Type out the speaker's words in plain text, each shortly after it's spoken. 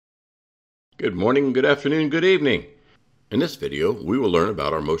Good morning, good afternoon, good evening. In this video, we will learn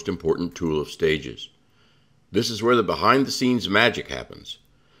about our most important tool of stages. This is where the behind-the-scenes magic happens.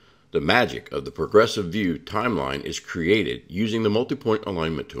 The magic of the progressive view timeline is created using the multipoint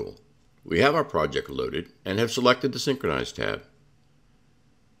alignment tool. We have our project loaded and have selected the Synchronize tab.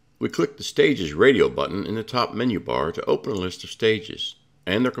 We click the Stages radio button in the top menu bar to open a list of stages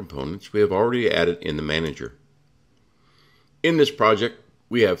and their components we have already added in the manager. In this project,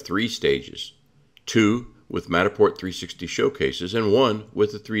 we have 3 stages, 2 with Matterport 360 showcases and 1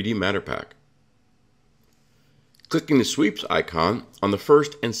 with the 3D Matterpack. Clicking the sweeps icon on the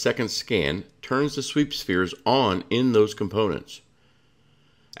first and second scan turns the sweep spheres on in those components.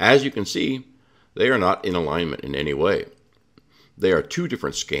 As you can see, they are not in alignment in any way. They are 2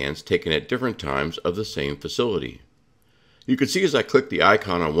 different scans taken at different times of the same facility. You can see as I click the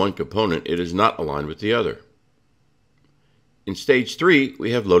icon on one component, it is not aligned with the other. In stage 3,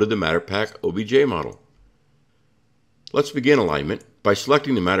 we have loaded the Matterpack OBJ model. Let's begin alignment by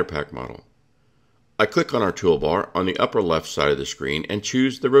selecting the Matterpack model. I click on our toolbar on the upper left side of the screen and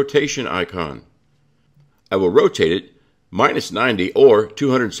choose the rotation icon. I will rotate it -90 or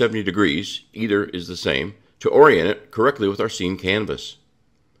 270 degrees, either is the same, to orient it correctly with our scene canvas.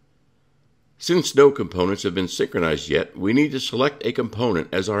 Since no components have been synchronized yet, we need to select a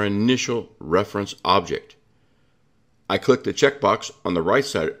component as our initial reference object. I click the checkbox on the right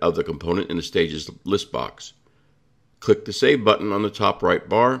side of the component in the Stages list box. Click the Save button on the top right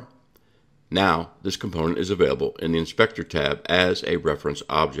bar. Now, this component is available in the Inspector tab as a reference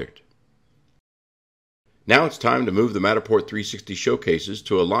object. Now it's time to move the Matterport 360 showcases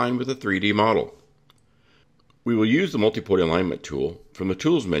to align with the 3D model. We will use the multipoint alignment tool from the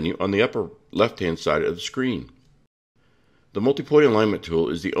Tools menu on the upper left-hand side of the screen. The multipoint alignment tool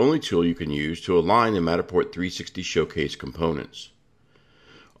is the only tool you can use to align the Matterport 360 showcase components.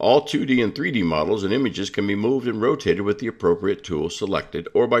 All 2D and 3D models and images can be moved and rotated with the appropriate tool selected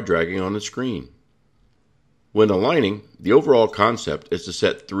or by dragging on the screen. When aligning, the overall concept is to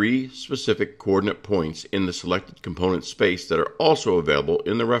set 3 specific coordinate points in the selected component space that are also available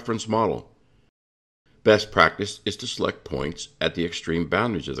in the reference model. Best practice is to select points at the extreme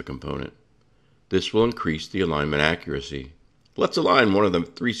boundaries of the component. This will increase the alignment accuracy. Let's align one of the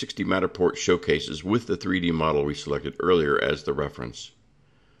 360 Matterport showcases with the 3D model we selected earlier as the reference.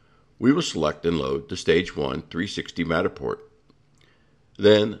 We will select and load the Stage 1 360 Matterport.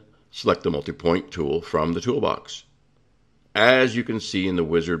 Then select the multipoint tool from the toolbox. As you can see in the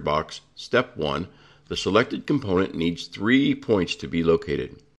wizard box, Step 1, the selected component needs 3 points to be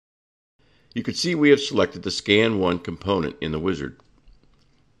located. You can see we have selected the Scan 1 component in the wizard.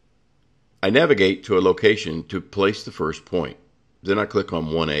 I navigate to a location to place the first point. Then I click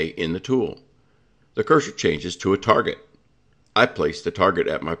on 1A in the tool. The cursor changes to a target. I place the target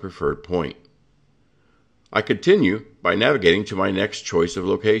at my preferred point. I continue by navigating to my next choice of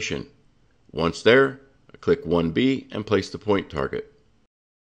location. Once there, I click 1B and place the point target.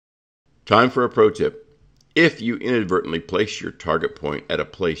 Time for a pro tip. If you inadvertently place your target point at a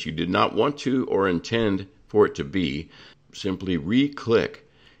place you did not want to or intend for it to be, simply re-click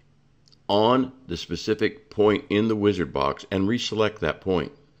on the specific point in the wizard box and reselect that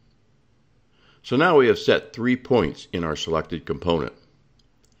point. So now we have set 3 points in our selected component.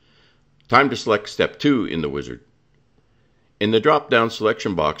 Time to select Step 2 in the wizard. In the drop-down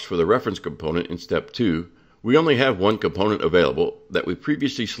selection box for the reference component in Step 2, we only have one component available that we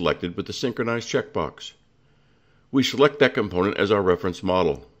previously selected with the Synchronize checkbox. We select that component as our reference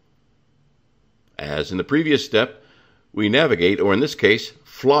model. As in the previous step, we navigate, or in this case,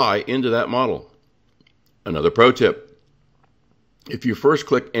 fly into that model. Another pro tip. If you first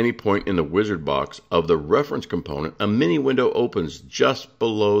click any point in the wizard box of the reference component, a mini window opens just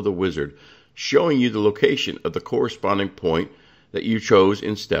below the wizard, showing you the location of the corresponding point that you chose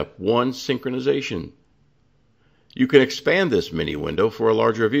in Step 1 synchronization. You can expand this mini window for a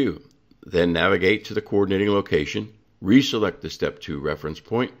larger view. Then navigate to the coordinating location, reselect the Step 2 reference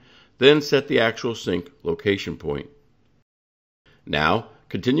point, then set the actual sync location point. Now,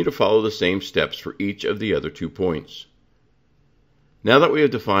 continue to follow the same steps for each of the other 2 points. Now that we have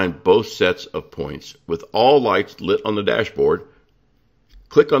defined both sets of points with all lights lit on the dashboard,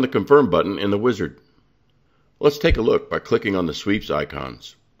 click on the Confirm button in the wizard. Let's take a look by clicking on the sweeps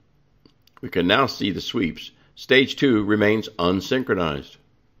icons. We can now see the sweeps. Stage 2 remains unsynchronized.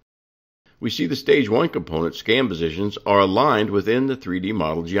 We see the Stage 1 component scan positions are aligned within the 3D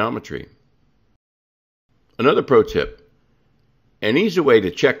model geometry. Another pro tip. An easy way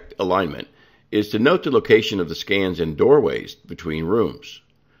to check alignment is to note the location of the scans in doorways between rooms.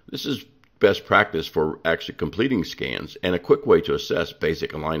 This is best practice for actually completing scans and a quick way to assess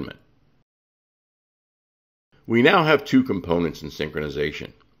basic alignment. We now have two components in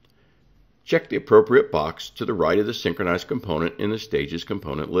synchronization. Check the appropriate box to the right of the synchronized component in the Stages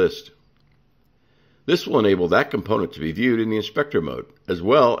component list. This will enable that component to be viewed in the inspector mode, as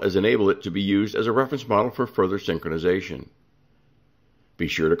well as enable it to be used as a reference model for further synchronization. Be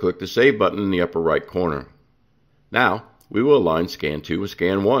sure to click the Save button in the upper right corner. Now, we will align Scan 2 with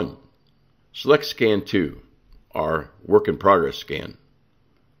Scan 1. Select Scan 2, our work in progress scan.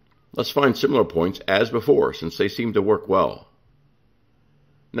 Let's find similar points as before, since they seem to work well.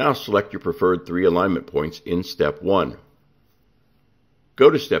 Now select your preferred 3 alignment points in Step 1. Go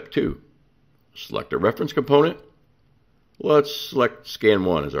to Step 2. Select a reference component. Let's select Scan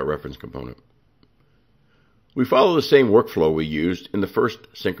 1 as our reference component. We follow the same workflow we used in the first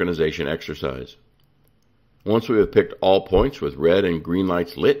synchronization exercise. Once we have picked all points with red and green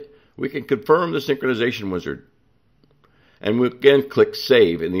lights lit, we can confirm the synchronization wizard. And we'll again click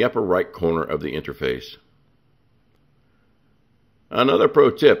Save in the upper right corner of the interface. Another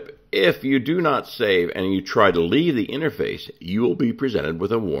pro tip, if you do not save and you try to leave the interface, you will be presented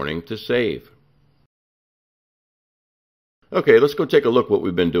with a warning to save. Okay, let's go take a look at what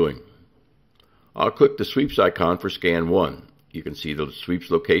we've been doing. I'll click the sweeps icon for Scan 1. You can see the sweeps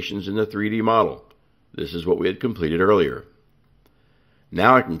locations in the 3D model. This is what we had completed earlier.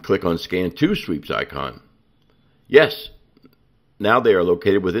 Now I can click on Scan 2 sweeps icon. Yes, now they are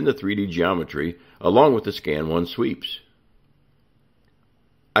located within the 3D geometry along with the Scan 1 sweeps.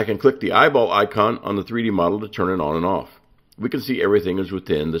 I can click the eyeball icon on the 3D model to turn it on and off. We can see everything is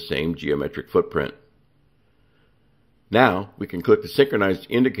within the same geometric footprint. Now we can click the Synchronized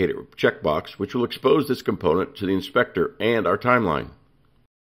Indicator checkbox, which will expose this component to the inspector and our timeline.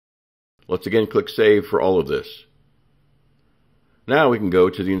 Let's again click Save for all of this. Now we can go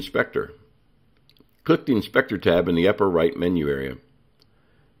to the inspector. Click the Inspector tab in the upper right menu area.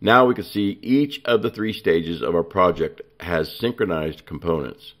 Now we can see each of the 3 stages of our project has synchronized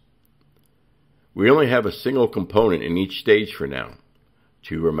components. We only have a single component in each stage for now.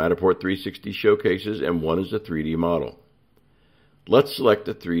 2 are Matterport 360 showcases and 1 is a 3D model. Let's select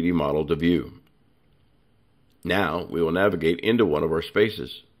the 3D model to view. Now we will navigate into one of our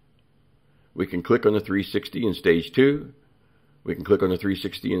spaces. We can click on the 360 in Stage 2. We can click on the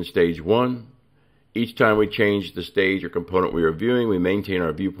 360 in Stage 1. Each time we change the stage or component we are viewing, we maintain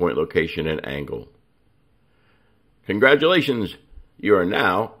our viewpoint location and angle. Congratulations! You are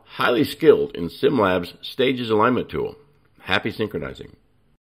now highly skilled in SIMLAB's Stages Alignment tool. Happy synchronizing!